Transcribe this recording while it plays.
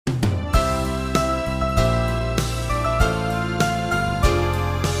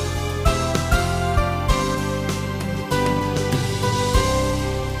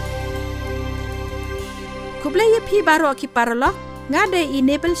Pi baru aki paralog ngade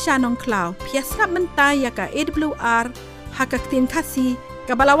enable shanong cloud piasngap mentai ya ka AWR hakaktin kasi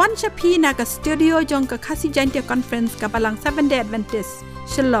kabalawan Shapi na ka studio jong ka kasi jantia conference kabalang 7 Day Adventist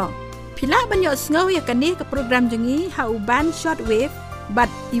Shillong. Pila banyo sngaw ya ka ni ka program jongi ha uban shortwave but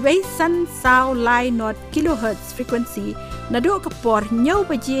iway san sao lai not kilohertz frequency nado ka por nyaw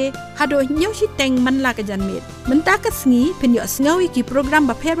baje hado nyaw shiteng man la ka janmit. Menta ka sngi penyo sngaw ki program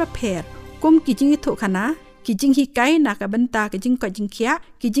ba per kum ki jingi tho khana ki jing hi kai na ka benta ka jing ko jing khia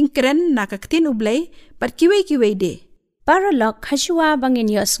ki jing kren na ka tin ublei pat kiwe de paralog khashua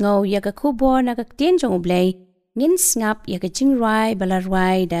bangin yos ngo ya ka kubo na ka tin jong ublei ngin snap ya ka jing rai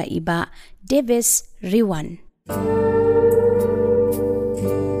balarwai da iba Davis Riwan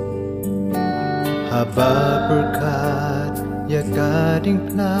haba berkat ya gading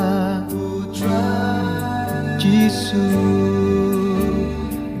pna putra Jisu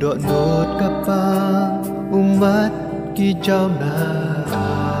dot not kapang umat kijau na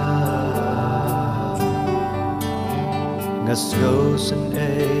ngasgo san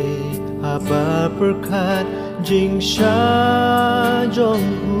haba berkat jing sha jong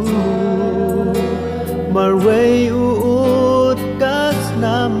marway uut kas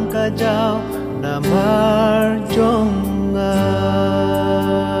nam kajau namar jong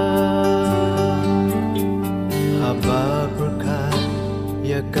haba berkat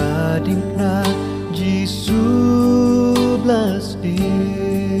ya gading na Jisu blas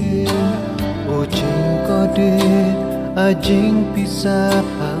din o jing ko din a jing pisa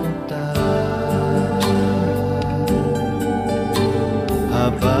pangta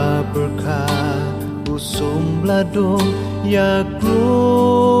haba berkat usum bladong ya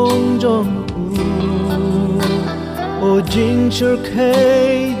grung jong o jing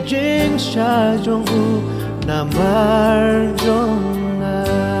shurkei jing sha jong namar jong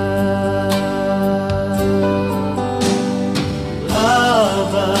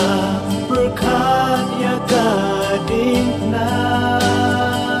berkat ya gading na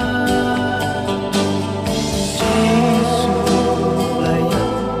Jisu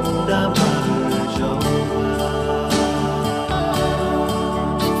layak damar jomba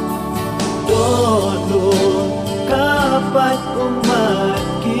dono kapat umat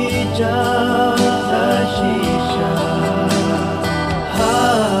kijau tashisha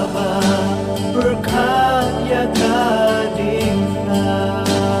haba berkat ya gading na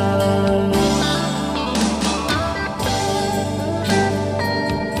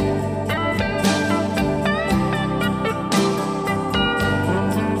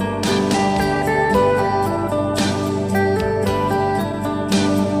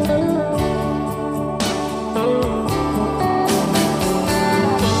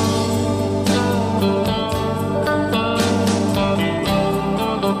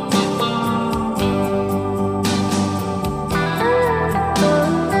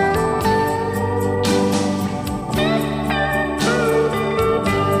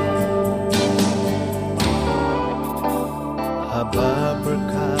haba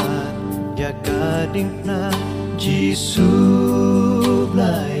berkat ya gading na Jisu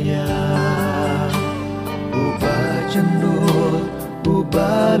blaya uba jendut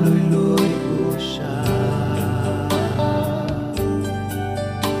uba lului usha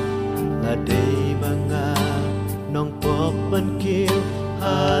ladei manga nong pop ban kil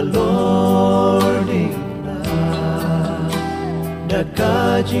halording na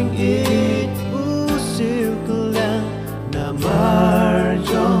daka jing it usil kelang namar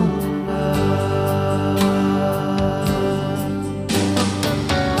jong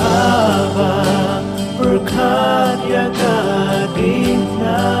haba berkat ya gading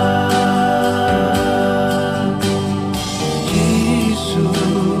na Jisu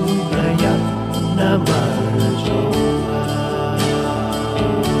layak namar jong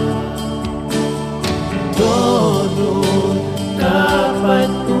dono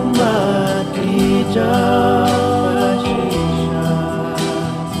kapat umat kijau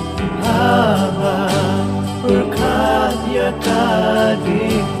berkat ya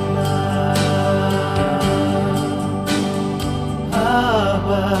gading na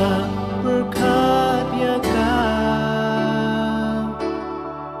haba berkat ya gading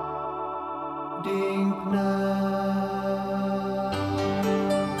na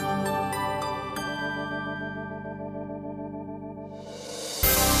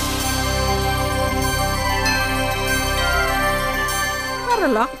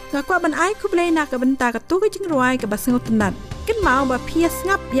paralog ngakwa ban ai kublei na ka benta ka tu ka jing ruai ka basngot nat kin mau ba pias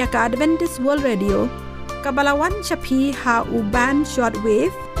ngap ya ka Adventist World Radio kabalawan Shapi ha uban shortwave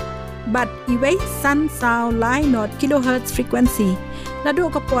but iway san sao lai not kilohertz frequency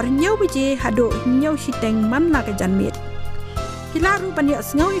Lado kapor nyau bije hado nyau shiteng man la ka janmit. Pilaru banyak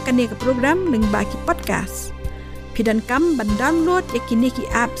sengau ikan ke program ling baki podcast. Pidan kam ban download yakini ki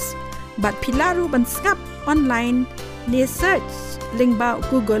apps. Bat Pilaru ban skap online ni search ling ba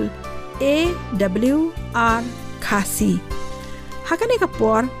Google AWR Kasi. Hakane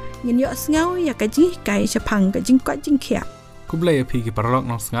kapor nginyo sengau ya ka jing kai chapang ka jing kwat jing khia. Kublai api ki paralog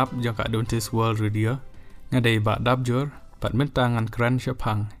nong sngap jang ka Adventist World Radio ngadai ba dabjur pat mentangan kran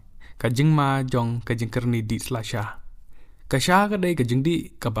chapang ka jing ma jong ka jing kerni di slasha. Ka sha ka dai ka jing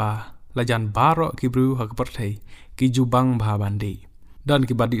di ka ba lajan baro ki bru ha ka perthai ki jubang ba bandi. Dan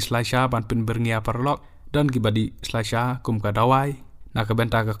ki badi slasha ban pen berngia paralog dan ki badi slasha kum ka dawai na ka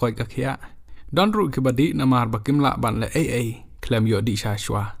benta ka koi ka khia. Dan ru ki badi na mar ba kimla ban le AA klem yo di sha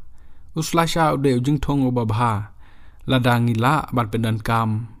shwa. Uslasha ude ujing thong uba bha ladangi la ban pendan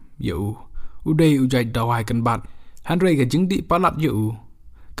kam yo ude ujai dawai kan bat handre ka jingdi palat yo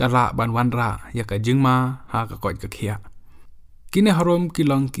kala ban wanra ya ka jingma ha ka koi ka khia. Kine harom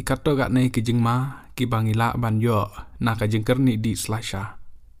kilong ki kato ga nei ki jingma ki bangila ban yo na ka jingkerni di slasha.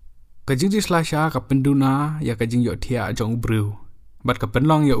 Ka jingdi slasha ka penduna ya ka jing yo thia jong ubru. Bat ka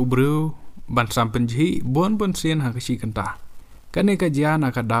penlong ya ubru ban sampen ji bon sien ha ka si kanta. Kane ka jia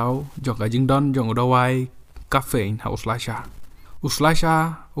na ka dau jong ka jing don jong udawai kafein ha uslasha.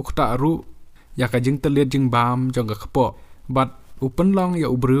 Uslasha ukta ru ya ka jing telit jing bam jong ka khapo. Bat upenlong ya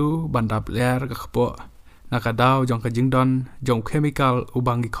ubru bandap ler ka khapo. Na ka dau jong ka jing don jong chemical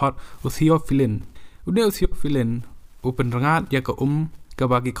ubangi khot uthiophilin. Ude uthiophilin upen rangat ya ka ka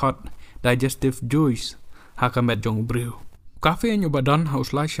bagi khot digestive juice ha ka met jong ubru. Kafein ubadon ha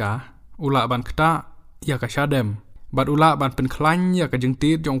uslasha ula ban kta ya ka shadem. Bat ula ban pen klan ya ka jing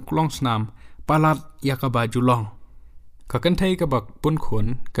tit jong klong snam palat ya ka baju long. Ka kenthei ka bak pun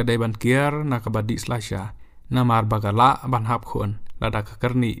khun ka dai ban kier na ka badi slasha na mar bagala ban hap khun lada ka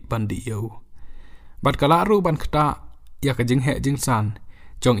kerni bandi yo. Bat kala ru ban kta ya ka jing he jing san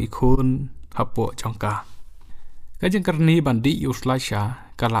jong ikhun hapo jong ka. Ka jing kerni bandi yo slasha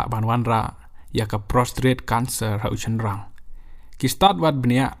kala ban wanra ya ka prostate cancer ha uchenrang. Ki start wat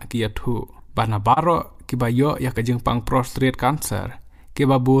bnia ki athu bana baro ki bayo ya ka jing pang prostate cancer ke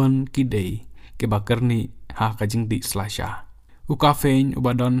babun ki dei ke bakerni ha ka jing di slasha. U kafein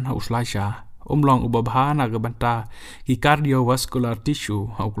ubadon ha uslasha umlong ubabha na ga banta ki cardiovascular tissue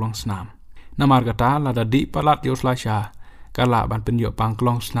ha uklong snam. Namar kata lada di palat yo slasha kala ban penyo pang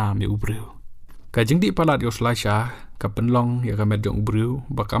klong snam ya ubru. Ka jing di palat yo slasha ka penlong ya ka med jong ubru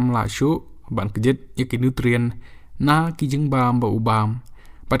bakam la shu ban kejit ya ki nutrien na ki jing bam ba ubam.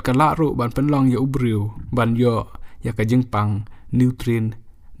 Pat kala ru ban penlong ya ubru ban yo ya ka jing pang nutrient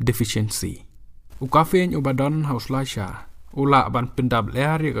deficiency. U kafein ubadon ha uslasha ula ban pendab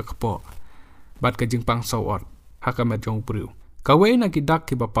ler ya ka khapo. Bat ka jing pang sawot ha ka met jong ubru. Kawai na ki dak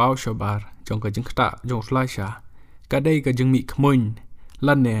ki bapau shobar jong ka jing kta jong uslasha kadai ka jing mi khmoin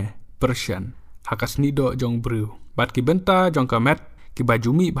lane persian ha ka snido jong ubru. Bat ki benta jong ka met ki baju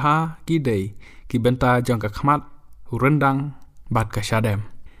mi bha ki dei ki benta jong ka khmat rendang bat ka shadem.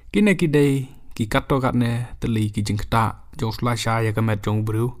 Kine ki dei ki kato katne teli ki jing kta jong slasha ya ka met jong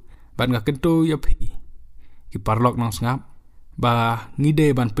ubru. Bat nga kento ya pi ki parlok nong sngap ba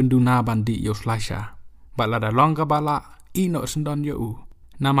ngide ban penduna bandi yo slasha. Bat lada long ka bala ino sendon yo u.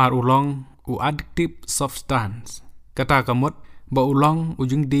 Namar ulong u addictive substance. Kata kamut ba ulong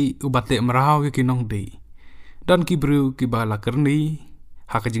ujung di ubate merau ki nong di. Dan ki bru ki bala kerni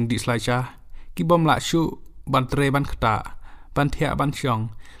ha ka jing di slasha ki bom la shu ban tre ban kta ban thia ban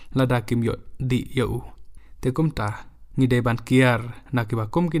syong lada kim yo di yo. Te kum ta ngide ban kier na ki ba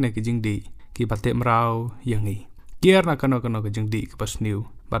kum ki na ki jing di ki bate mrau yangi. Kier na kano ke jing di ki pas new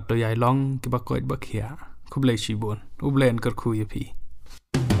bat to yai long ki ba koit ba khia. Kublai shibon ublen kar khu ye phi.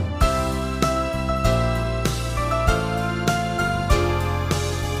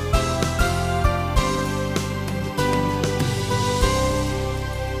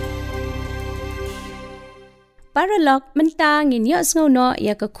 Paralog mentang in yos ngono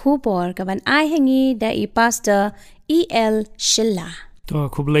ya ka khubor ka ban ai hangi da I pastor EL Shilla. To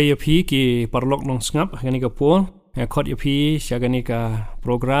kublai ya phi ki paralog nong ngap ngani ka pon ya khot ya phi shagani ka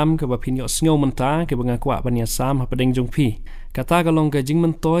program ka ba phin yos ngo menta ke banga kwa ban ya sam ha padeng jong phi kata ka long ka jing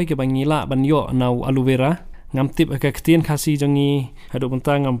mentoi ke bangila ban yo nau aloe vera ngam tip ka ktien khasi jongi hadu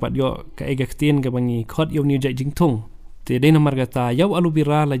mentang ngam pat yo ka ega ktien ka bangi khot yo new jai jing thung. Te dena margata yau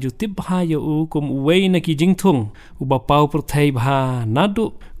alubira la jutib ha yo u kum uwei na ki jingtung uba pau perthai bha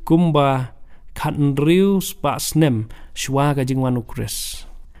nadu kumba khan riu spa snem shwa ga jingwan ukres.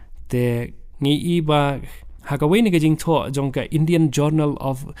 Te ngi iba ha ka wei na ka jing tho jong ka Indian Journal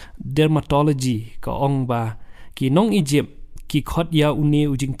of Dermatology ka ong ba ki nong Egypt ki khot ya uni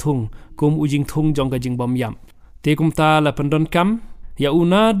ujing thung kum ujing thung jong ka jing bom yam te kum ta la pendon kam ya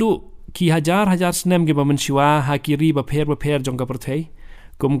una du ki hajar snem ge bamen shiwa ha kiri ba pher jong ka perthei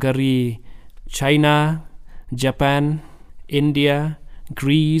kum kari China, Japan, India,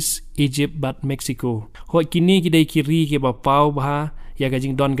 Greece, Egypt but Mexico. Hoi kini kidai kiri ke ba pau bah ya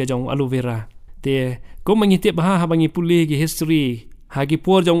gajing don ga jong aloe vera. Te ko mangitip bah bangi pulih ke history. Ha ki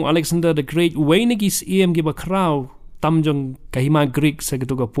por jong Alexander the Great wei ni ki siem ke ba kraw tam jong kahima Greek sa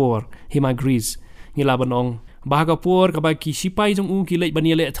gitu ga por hima Greece. Ngila banong bah ga por ka ba ki sipai jong u ki lei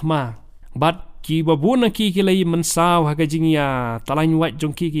bani le thma. But ki babuna ki lay mensaw ha gajing ya talain white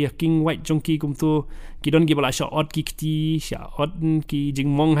jong ki king white jong ki kum tu ki don ki bala sha ot ki kti sha ot ki jing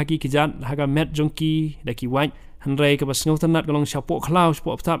mong ha ki jat ha ga met jong ki da ki white hanrei ka bas ngau tanat kalong sha po khlau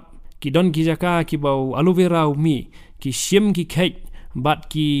po tap ki don ki jaka ki bau aloe vera mi ki sim ki cake bat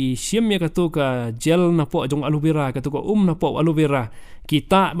ki sim ya ka tu ka gel na po jong aloe vera ka tu ko na po aloe vera ki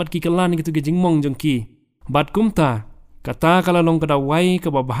ta bat ki kalan ki tu ki jing mong jong ki bat kum ta kata kala long kada wai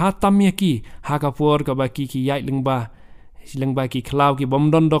ka ba bahatam ya ki ha ka por ka ba ki yai lengba ki klau ki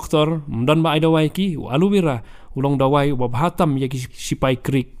bomdon doktor mdon ba ida wai ki aloe vera ulong da wai ba bahatam ya ki sipai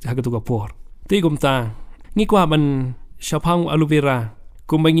krik ha ka tu ka por ti gum ta ngi kwa ban shapang aloe vera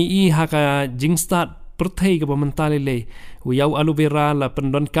kum bangi I ha ka jing start perthei ka ba mentale le yau aloe vera la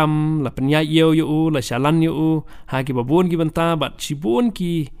pendon kam la penyai yo la shalan yo ha ki ba bon ki benta bat sibon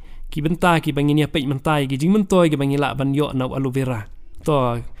ki benta ki bangin ya pek mentai ki jing mentoi ki bangila ban yo na aloe vera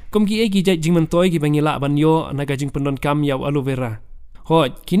to kom ki ki jing mentoi ki bangila ban yo na ga jing pendon kam ya aloe vera ho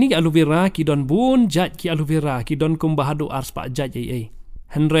kini ki aloe vera ki don bun jat ki aloe vera ki don kum bahadu ars pa jat ai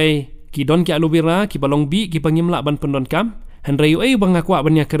hanrei ki don ki aloe vera ki balong bi ki bangim la ban pendon kam hanrei ai bang akwa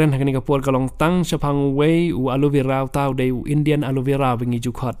ban ya keren hakani ka por kalong tang sapang wei u aloe vera tau de u Indian aloe vera bangi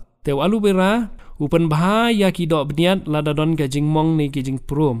jukhot te aloe vera upan bahaya ki dok bniat lada don ka jing mong ni ki jing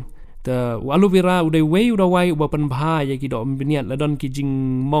prum ta aloe vera udai wei udawai ubapan bahaya ki dok bniat ladon ki jing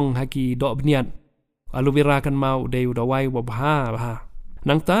mong haki dok bniat aloe vera kan mau udai udawai ubah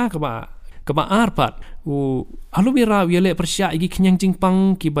nang ta ka ba arpat u aloe vera yele persya gi kenyang jing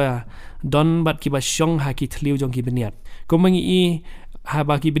pang ki ba don bat ki ba syong haki thliu jong ki bniat ko mangi I ha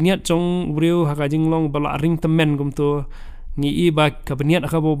ba ki bniat jong briu ha ka jing long bala ring temen gum tu ngi I ba ka bniat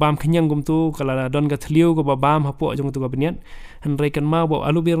ka bo bam kenyang gum tu kala don ka thliu ko ba bam ha po jong tu ka bniat hanrei kan mau ba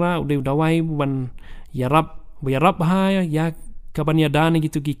aloe vera udai dawai ban yarap ha ya ka ban ya dan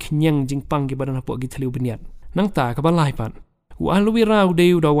gitu ki kenyang jing pang ki badan ha po ki thliu bniat nang ta ka ba lai pan aloe vera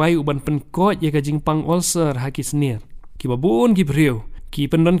udai dawai uban penkot ya ka jing pang ulcer ha ki snir ki ba bun ki briu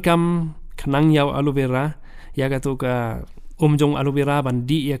ki pendon kam khnang yaw aloe vera ya ka tu ka jong aloe vera ban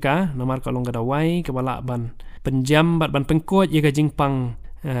di ya ka namar ka long ka dawai ka bala ban penjam bat ban pengkot ya ka jing pang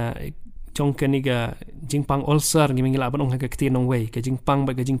jong ka ni ga jing pang ulcer ngi mengila ban ong ka kti nong wei ka jing pang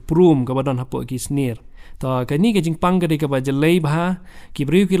ba ka jing prum ka badon hapo ki snir to ka ni ka jing pang ka de ka ba jelei ba ki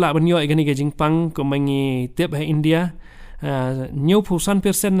briu ki la ban yo ka ni ka jing pang ko mangi tep ha India new %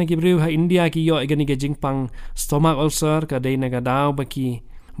 na ki briu ha India ki yo ka ni ka jing pang stomach ulcer ka de na ga daw ba ki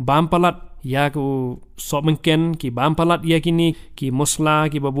bam palat ya ku sok mengken ki bam palat ya kini ki musla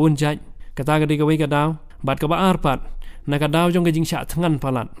ki babun jaj kata ka de ka wei ka daw bat ka ba arpat na ka daw jong ka jing sya thangan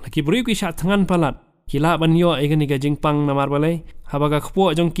palat ki briu ki sya thangan palat ki la ban yo ka ni ka jing pang na mar balai haba ka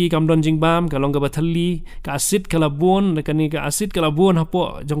khpo jong ki kam don jing bam ka long ka bathali ka asid kala bon ka ni ka asid kala bon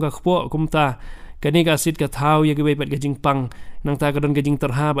hapo jong ka khpo kumta kani ka asid ka thau ya ka wei pat ka jing pang nang ta ka don ka jing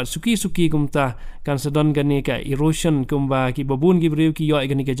terha bat suki kumta kan sedon ka ni ka erosion kumba ki babun ki briu ki yo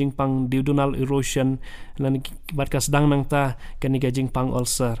ka ni ka jing pang duodenal erosion lan bat ka sedang nang ta ka ni ka jing pang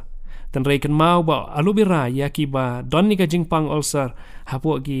ulcer tan rei kan mau ba aloe vera ya ki ba don ni ka jing pang ulcer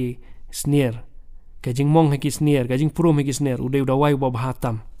hapo ki snir ka jing mong ki snir ka jing prum ki snir udai udawai ba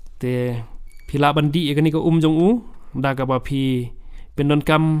bahatam te phila bandi ka ni ka jong u da ka ba phi pendon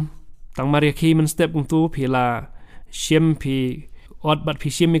kam tang maria ki men step tu phila siem phi ot bat phi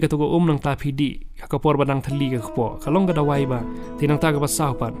siem mi ka tu ko nang ta phi di ka por badang thali ka po kalong ka dawai ba tinang ta ka ba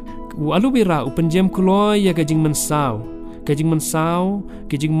sau pat u aloe vera u penjem kuloi ya ka jing men sau ka jing men sau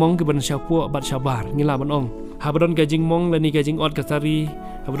ka jing mong ka ban syapo bat syabar ngila ban ong ha badon ka jing mong la ni ka jing ot ka tari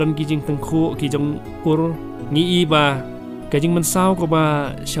ha badon ki jing tengkhu ki jong ur ngi I ba ka jing men sau ko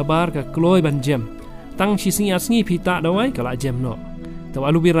ba syabar ka kloi ban jem tang si singi asngi phi ta dawai ka la jem no taw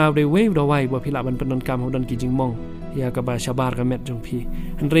aloe vera de wei dawai ba phila ban pendon kam hodon ki jing mong ya ka ba syabar ka met jong phi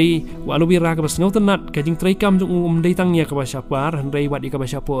hanrei wa aloe vera ka bas ngau tanat ka jing trai kam jong dei tang ya ka ba syabar hanrei wat ka ba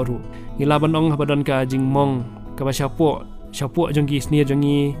syapo ru ngila ban ong badon ka jing mong ka ba syapo jong ki snir jong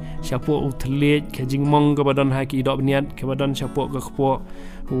I syapo uthlet ka jing mong ka badon ha ki dok bniat ka badon syapo ka khpo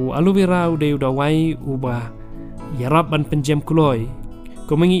u aloe vera de dawai u ba yarap ban penjem kuloi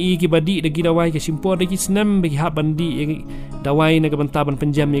ko mengi ki badi dagi dawai ke simpor dagi senam bagi hab bandi dawai na banta ban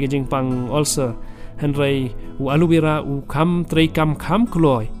penjem ye jing pang ulcer henrai u aloe vera u kam trei kam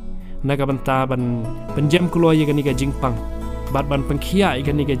kuloi na banta ban penjem kuloi ye gani ke jing pang bat ban pengkhia ye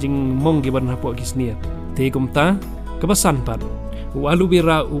gani ke jing mong gi ban hapo ki snia te kumta kepesan pat u aloe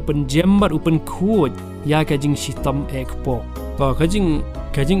vera u penjem bat u penkuot ya ke jing sitam ekpo ko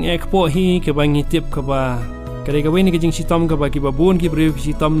ka jing ekpo hi ke bangi tip ke ba kadai kawai ni kajing sitam ka bagi babun ki brew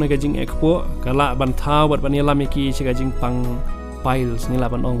ki sitam na kajing ekpo kala ban thau bat ban yalam ki si kajing pang piles ni la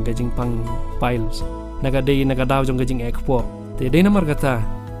ban ong kajing pang piles na kadai na kadaw jong kajing ekpo te dei namar kata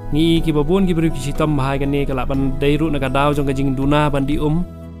ni ki babun ki brew ki sitam bahai kan ni kala ban dei ru na kadaw jong kajing duna ban di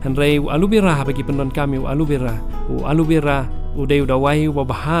hanrei aloe vera bagi pendon kami aloe vera u dei dawai wa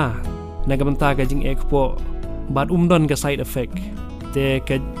baha na kabanta kajing ekpo bat don ka side effect te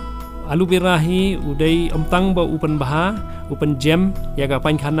ka aloe vera hi udai omtang ba upan baha upan jam ya ka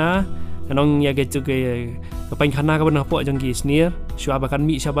pain khana kanong ya ke chu ke pain khana ka ban po jang ki sneer shwa ba kan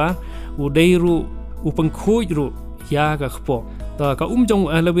mi shaba udai ru upang khoi ru ya ka khpo ta ka jong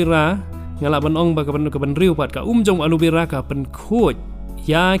aloe vera ngala ban ong ba ka ban riu pat ka jong aloe vera ka pan khoi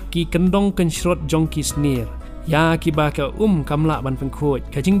ya ki kendong kan shrot jong ki sneer ya ki ba ka kamla ban pan khoi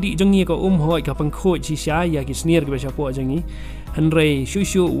ka jing di jong ni ka hoi ka pan khoi si sha ya ki sneer ki ba sha po jang ni hanrei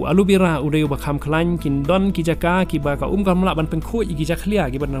shushu aloe vera udai ba kham khlan kin don ki jaka ki ba ka kamla ban pengkhoi ki jak khlia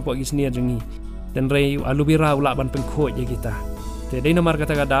ki ban po ki snia jengi dan rei aloe vera ula ban pengkhoi ya kita te dei nomor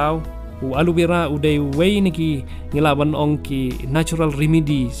kata daw aloe vera udai wei ni ki ngila ban ong ki natural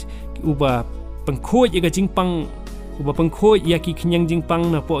remedies uba pengkhoi ya ka jingpang uba pengkhoi ya ki knyang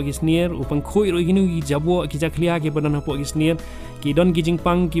jingpang na po ki snia pengkhoi ro ginu ki jabo ki jak khlia ki ban po ki snia ki don ki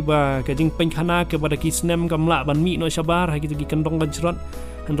jingpang ki ba ka jing pengkhana ke pada ki snem kamla ban mi no sabar ha ki kendong ban srot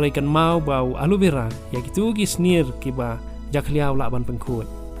hanrei kan mau bau aloe vera ya ki ki snir ki ba jakliau la ban pengkhut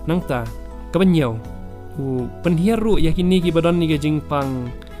nangta ka banyau u penhiar ru ya ki ni ki badon ni ke jingpang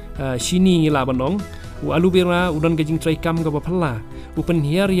sini la ban ong u aloe vera udon ke jing trai kam ka ba phla u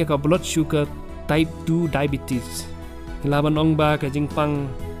penhiar ya ka blood sugar type 2 diabetes la ban ong ba ka jingpang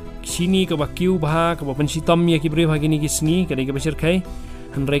sini ka bakiu bah ka pensitam ya ki bre ha gini ki sni ka dei ka besir kai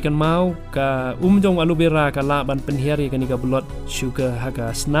hanrei kan mau ka jong aloe vera ka la ban penhiar ya ka ni ka blood sugar ha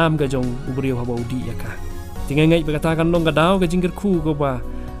ka snam ka jong ubrio ha baudi ya ka tingai ngai berkata kan long ka daw ka jingger khu ko ba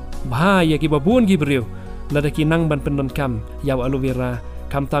ya ki babun ki brio la da ki nang ban pendon kam ya aloe vera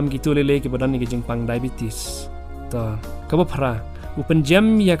kam tam ki tulele ki badan ni ki jingpang diabetes to ka ba phra upen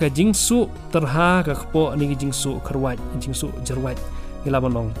jam ya ka jingsu terha ka khpo ni ki jingsu kharwat jingsu jerwat ila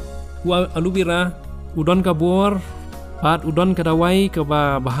banong wa aloe vera udon ka bor pat udon ka dawai ka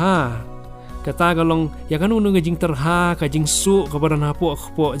ba baha kata galong ya kan unu jing terha ka jing su ka badan hapo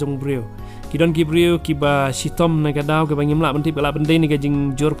khpo jong breu kidon ki breu ki ba sitom na ka daw ka bangim la benti bala bende ni ka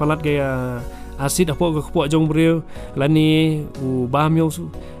jing jor palat ka asid hapo ka khpo jong breu lani u bam yo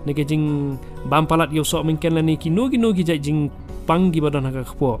ni ka jing bam palat yo so mungkin lani kinu ki jing pang ki badan ka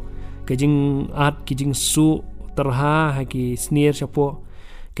khpo ka jing at ki jing su terha haki sneer siapo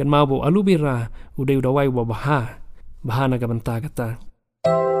kan mau bo aloe vera udai udawai wa baha na kabanta kata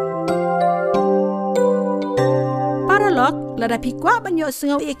paralok lada pikwa banyo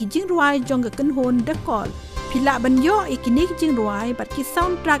sengau e ki jing ruai jong ka kenhon dekol pila banyo e ki ni jing ruai bat ki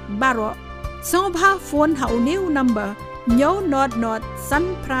soundtrack baro song bha phone ha new number nyo not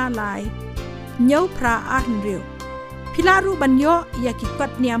san pra lai nyo pra arnrio pila ru banyo ya ki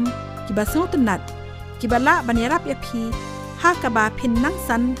kwat niam ki basong tenat kibala banyarap ya phi ha ka ba phin nang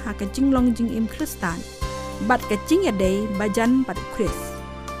san ha ka jinglong jing im kristan bat ka jing ya dei bajan bat chris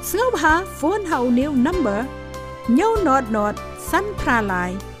sngau ha phone ha new number nyo not san pra lai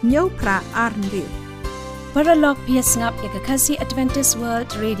nyo pra arnri Paralog piasngap ya kasi Adventist World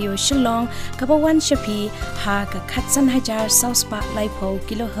Radio Shillong kabawan shapi ha ka khatsan hajar sauspa laipo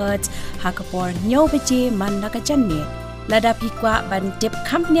kilohertz ha ka por nyo beje man na ka janne lada pikwa ban tip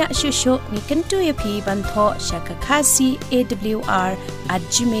company shusho ni kentu yapi ban tho shaka kasi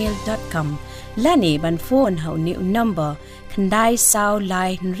awr@gmail.com lani ban phone hau ni number khandai sao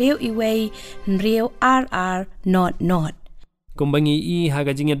lai nriu iway nriu rr not kumbangi i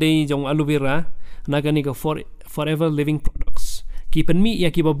haga jinga dei jong aloe vera nagani ka forever living products ki penmi ya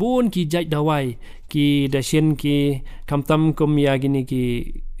ki babun ki jai dawai ki dasien ki kamtam kum ya gini ki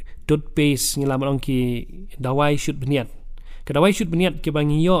toothpaste ngilam ong ki dawai shoot beniat ka dawai shoot beniat ki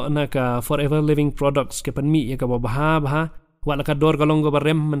bangiyo na ka forever living products ke penmi ya ka baha wala ka dor galong go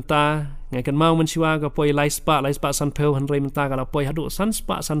barem menta ngakan mau mensiwa ka poi laispa sanpeu hanrei menta kala poi hadu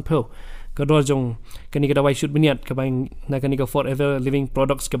sanspa sanpeu ka dor jong kani ka dawai shoot beniat ka bang na kani ka forever living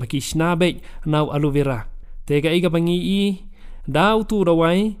products ka baki snabe now aloe vera Tega iga bangi I dau tu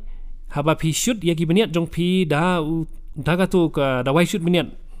dawai haba pi shoot ya ki beniat jong pi dau daga tu ka dawai shoot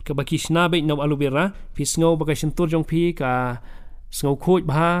beniat ka baki shna be no aloe vera pi sngo baka sentur jong pi ka sngo khoj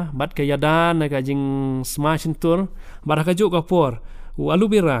bha bat ka yada na ka jing sma sentur bara ka juk ka por u aloe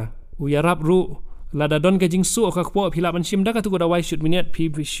vera u yarap ru lada don ka jing su ka po pi la ban shim daga tu ka dawai shoot beniat pi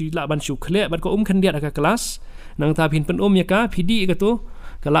shi la ban shu khle bat ko kan dia ka kelas nang ta pin pen ya ka pi di ka tu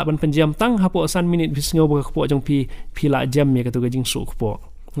kalak ban penjam tang hapo san minit bis ngau baka kpo jong pi la jam ya katu gajing su kpo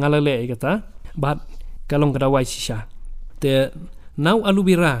ngalale kata bat kalong kadawai sisha te nau aloe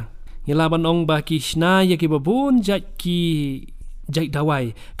vera ngila ban ong ba ki shna ya ki babun jai dawai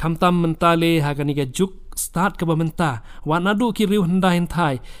kamtam mentale hakani ga juk start ka bamenta wa nadu ki riu henda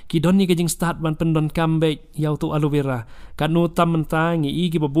hentai ki donni gajing start ban pendon kambe yau tu aloe vera kanu tam menta ngi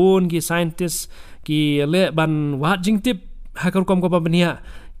ki babun ki scientist ki le ban wat jing tip hakar kom ko bania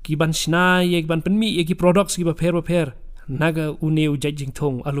ki ban shna ye ban penmi ye ki products ki ba per naga une u jing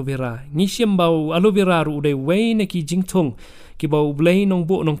thong aloe vera ni siem bau aloe vera ru de we ne ki jing thong ki bau blei nong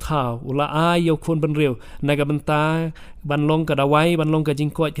bu nong thau ula a yo khon ban reu naga banta ban long ka dawai ban long ka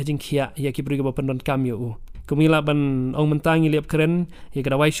jing ko ka jing khia ye ki bri ba pendon kam yo kumila ban ong mentangi lep keren ye ka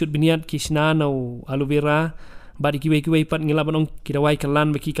dawai shoot biniat ki shna no aloe vera badi ki we pat ngila ban ong ki dawai kalan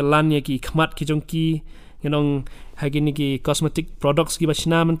ki kalan ye ki khmat ki jong ki yenong hagini ki cosmetic products ki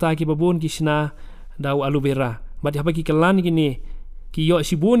bashna menta ki babun ki shna dau aloe vera bat haba ki kalan gini ki yo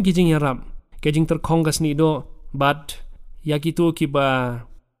sibun ki jing yaram ke jing terkhong gas ni do bat ya ki tu ki ba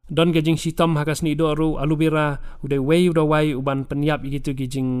don ke jing sitam hakas ni do ru aloe vera udah wai uban penyap gitu ki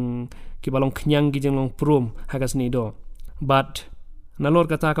jing ki balong kenyang ki jing long prum hakas ni do bat nalor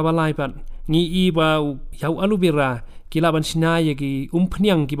kata ka balai pat ngi I ba yau aloe vera kila ban sinaya ki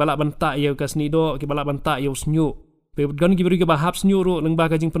umpnyang ki balak banta ya kasni do ki balak banta ya snyu pe gon ki beri ki bahap snyu ro leng ba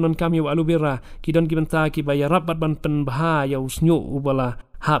ka jing penon kam ya aloe vera ki don ki banta ki ba yarap bat ban pen bah ya snyu ubala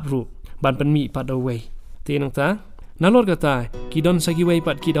hap ru ban pen mi pat away te nang ta nalor kata ki don sagi wai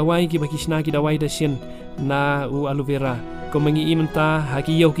pat ki dawai ki baki sna ki dawai da sin na u aloe vera ko mengi menta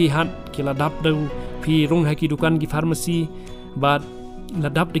haki yo ki hat ki ladap dau pi rung haki dukan ki farmasi bat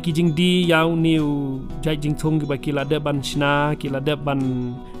ladap de ki jing di yau niu jai jing thong ki ba ki ladap ban shna ki ladap ban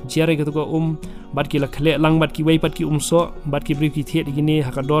jere ka to ko bat ki la khle lang bat ki wei pat ki so bat ki bri ki the gini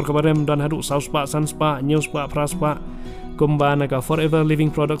hakador ka barem dan hadu saus pa sans pa news pa pras pa kombana ka forever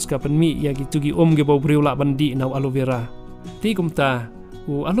living products ka penmi ya ki tugi ge bo briu la bandi nau aloe vera ti kumta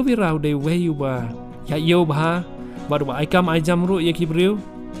u aloe vera de wei u ba ya yo ba ba ai kam ai jam ru ya ki briu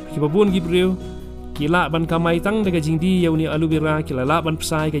ki babun ki briu kila ban kamai tang daga jingdi yau ni aloe vera kila la ban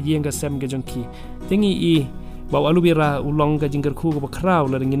psai ka yeng ka sem ka jongki tingi I bau aloe vera ulong ka jingker khu ka kraw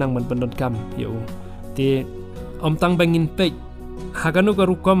la nginang ban pendon kam yau te om tang bangin pe haganu ka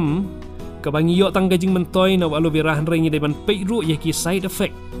rukom ka bangi yo tang ka jing mentoi na aloe vera han rengi de ban pe ru ye ki side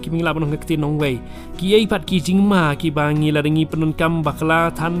effect ki mingla ban ngakti nong wei ki ei pat ki jing ma ki bangi la rengi pendon kam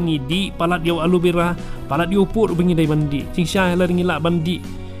bakla than ni di palat yo aloe vera palat yo put bangi de bandi jing sha la rengi la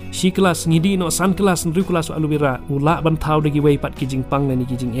bandi si kelas ngidi no san kelas nri kelas aloe vera ula ban thau de gi wei pat ki jing pang ni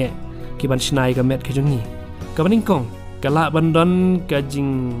ki jing ki ban snai ka met ka jong ni ka baning kong kala ban don ka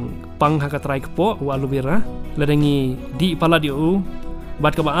jing pang ha ka trai kpo aloe vera la dengi di pala di u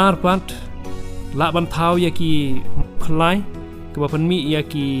bat ka ba ar pat la ban thau ya ki khlai ka ba pan mi ya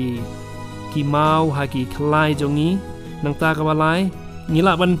ki mau ha ki khlai jongi nang ta ka balai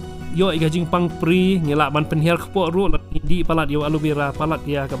ngila ban yo iga jing pang pri ngila ban penhiar kpo ru di palat yo aloe vera palat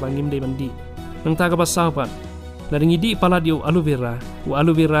ya ka bangim de bandi nang ta ka basau pat la ringi di palat yo aloe vera u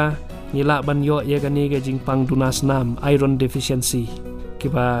aloe vera ngila ban yo ya ka ni ga jing pang dunas nam iron deficiency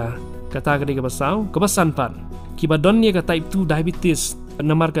ki ba kata ka de ka basau ka basan pat ki ba don ya ka type 2 diabetes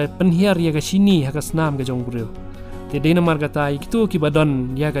namar ka penhiar ya ka sini ha ka snam ka jong bro te de namar ka tai kitu ki ba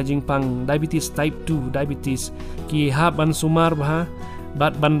don ya ka jing pang diabetes type 2 diabetes ki ha ban sumar bah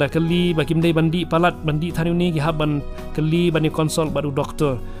bat banda keli bakim dei bandi palat bandi thaniu ni ki haban keli bani konsol baru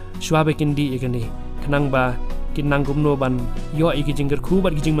doktor swabe kindi ikani kenang ba kinang gumno ban yo iki jingger khu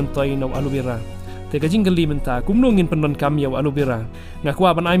bat kijing mentoi no aloe vera te kajing keli menta gumno ngin pendon kam yo aloe vera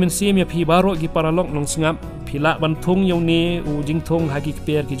ngakwa ban ai men sim ya phi baro ki paralok nong sngap phila ban thong yo ne u jing thong hagi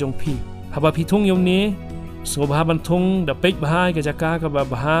per ki jong phi haba phi thong yo ne so ba ban thong da pek ba ka jaka ka ba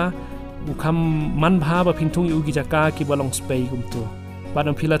u kham man ba phin thong yu ki jaka ki balong spay gumto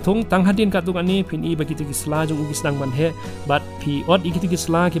badam pila thong tang hadin katung ani phin I bagi tiki sla jong ugis nang ban he bat phi ot I tiki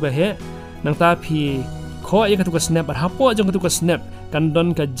sla ki ba he nang ta phi kho ye katu ka snap bat hapo jong katu ka snap kan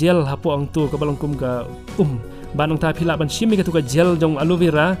don ka gel hapo ang tu ka balong kum ka ban nang ta phila ban shimi katu ka gel jong aloe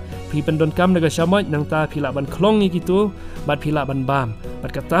vera พี่เป็นดนกำในกะชะมอยนางตาพิละบันคลองอีกิตูบัดพิละบันบามบั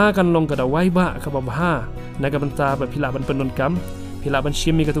ดกะตากันลงกะดาไว้บะกะบะบะฮานากะบันตาบัดพิละบันเป็นดนกำพิละบันชิ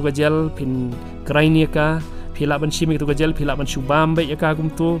มมีกะตุกะเจลพินไกรเนียกะพิละบันชิมมีกะตุกะเจลพิละบันชูบามเบยะกากุม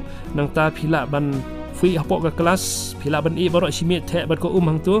ตูนางตาพิละบันฟุยฮปอกะคลาสพิละบันอีบะรอชิมิแทบัดก็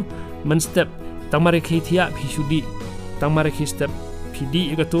หังตูมันสเต็ปตังมาเรคีเทียพิชุดีตังมาเรคีสเต็ปพิดี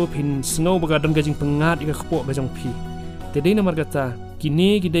อีกะตูพินสโนบะกะดันกะจิงปังงาดอีกะขปอกะจงพิแต่ได้นำมากะตา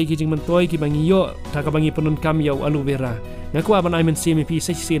kini gidai kijing mentoi ki bangi yo ta ka bangi penun kam yau aloe vera ngaku aban ai men simi pi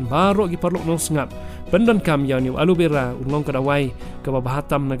sesin baro ki perlu nong sengap pendon kam yau ni aloe vera ulong ka dawai ka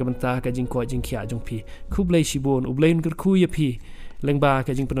bahatam na ka benta ka jing ko jing khia jong pi khublei sibon ublein ker khu ya pi lengba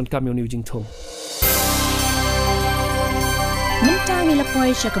ka jing pendon kam yau ni jing thong Mentang ila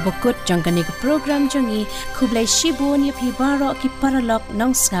poi syaka bokut jangkani ke program jangi kublai shibun ya pi baro ki paralok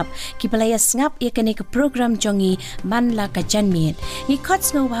nong ngap ki balaya ngap ya kani ke program jangi man la ka janmiet ni khot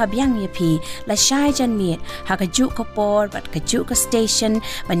ngo ba byang ya pi la shai janmiet ha ka ju ko por bat ka ju ka station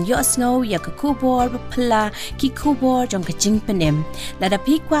ban yo ngo ya ka kubor ba phla ki kubor jong ka jing penem la da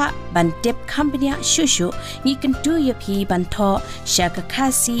pi kwa ban tip company shushu ni kan tu ya pi ban tho syaka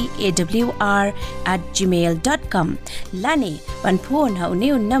khasi awr@gmail.com lani ban phone hau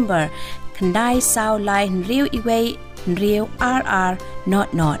new number khandai sao line real iway real rr not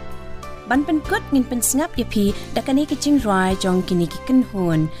ban pen kot ngin pen snap ya pi dakani ki ching roi jong kini ki kan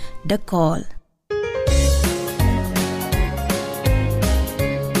hon the call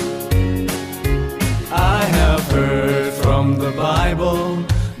I have heard from the Bible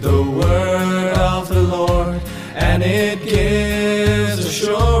the word of the Lord, and it gives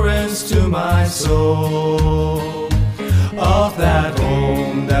assurance to my soul of that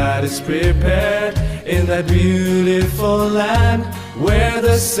home that is prepared in that beautiful land where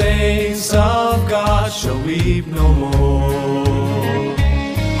the saints of God shall weep no more.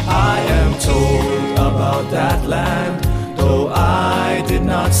 I am told about that land, though I did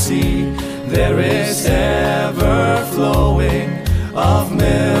not see. There is ever flowing of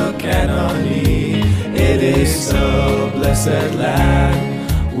milk and honey. It is a blessed land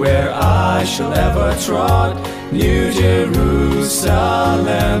where I shall ever trod, New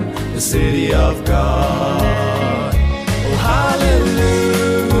Jerusalem, the city of God. Oh,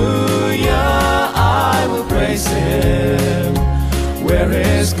 hallelujah, I will praise Him, where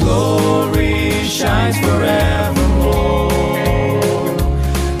His glory shines forevermore.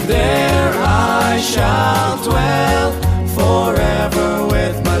 There I shall dwell forever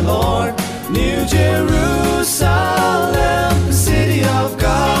with my Lord, New Jerusalem, the city of God.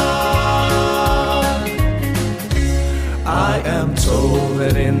 I am told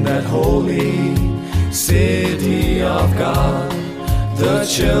that in that holy city of God, the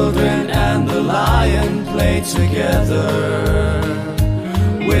children and the lion play together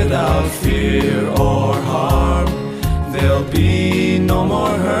without fear or harm. There'll be no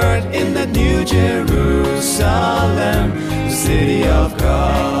more hurt in that New Jerusalem, the city of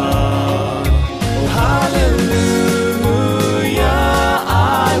God. Oh, hallelujah,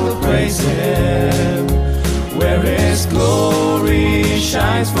 I will praise Him, where His glory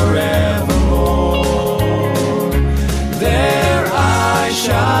shines forevermore. There I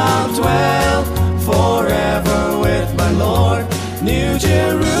shall dwell forever with my Lord, New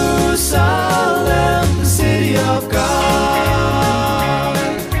Jerusalem, the city of God.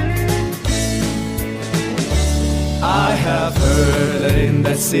 I have heard that in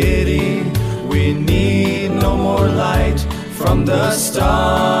that city we need no more light from the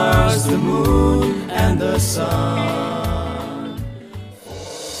stars, the moon, and the sun.